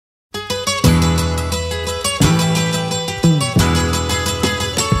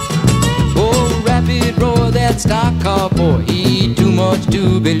that stock car boy, he eat too much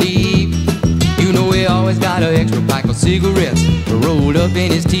to believe. You know he always got an extra pack of cigarettes rolled up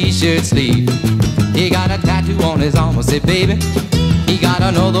in his t-shirt sleeve. He got a tattoo on his arm and say, baby. He got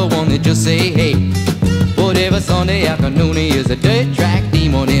another one that just say, hey. Whatever Sunday afternoon, he is a dirt track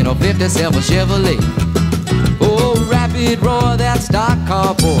demon in a 57 Chevrolet. Oh, rapid roar, that stock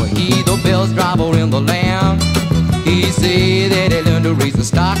car boy, he the best driver in the land. He say that he learned to race a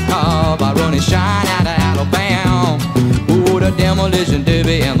stock car by running shine out of Alabama. Oh, the demolition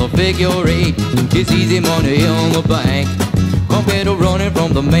derby and the figure eight, it's easy money in the bank compared to running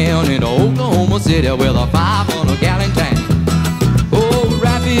from the man in Oklahoma City with a 500-gallon tank. Oh,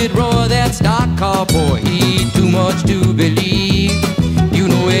 rapid roar, that stock car boy, he eat too much to believe. You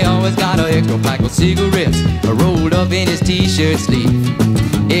know he always got an extra pack of cigarettes rolled up in his t-shirt sleeve.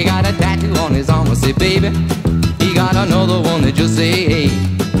 He got a tattoo on his arm and say, baby. He got another one that just say,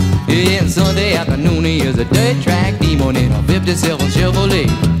 hey. And Sunday afternoon, he is a dirt track demon in a 57 Chevrolet.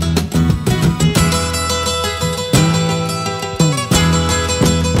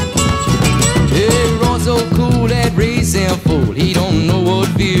 He runs so cool, that racing fool, he don't know what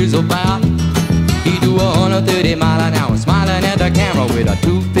fear's about. He do 130 miles an hour, smiling at the camera with a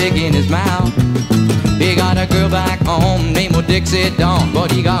toothpick in his mouth. He got a girl back home named Dixie Dawn,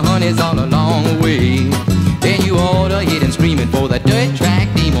 but he got honeys all along the way. And you ought to hear him screaming for the dirt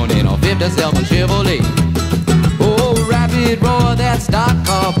track demon in a 57 Chevrolet. Oh, rapid roar, that stock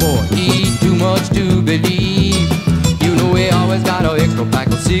car boy, he eat too much to believe. You know he always got an extra pack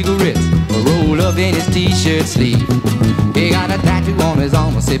of cigarettes rolled up in his t-shirt sleeve. He got a tattoo on his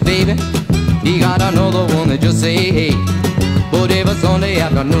arm and say, baby. He got another one that just say, hey. But every Sunday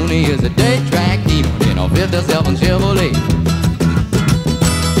afternoon, he is a dirt track demon in a 57 Chevrolet.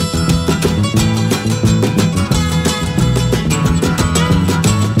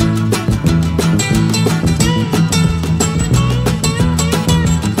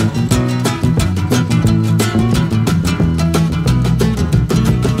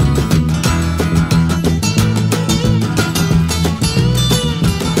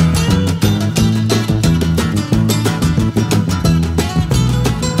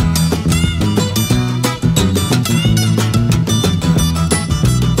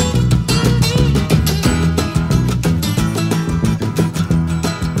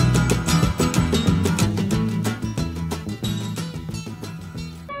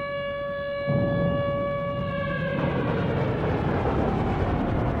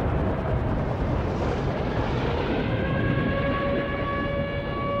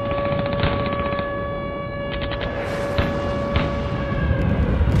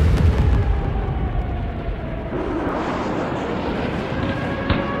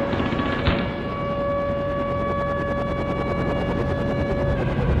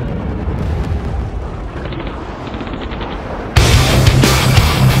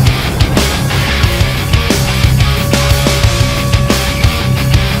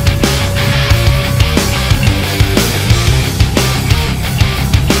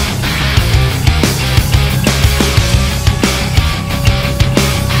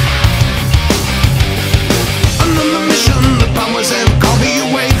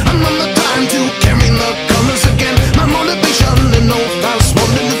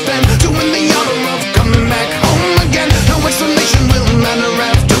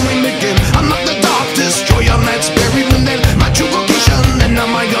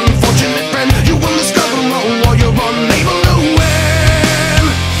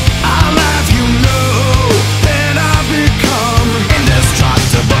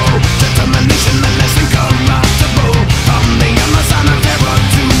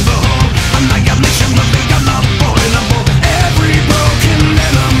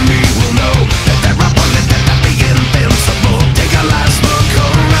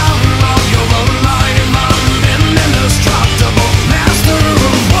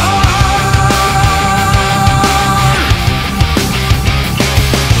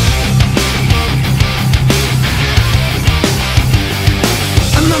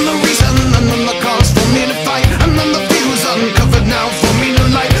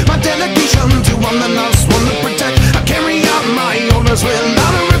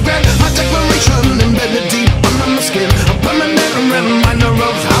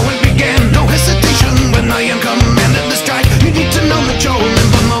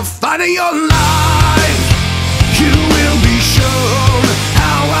 Fight of your life, you will be sure.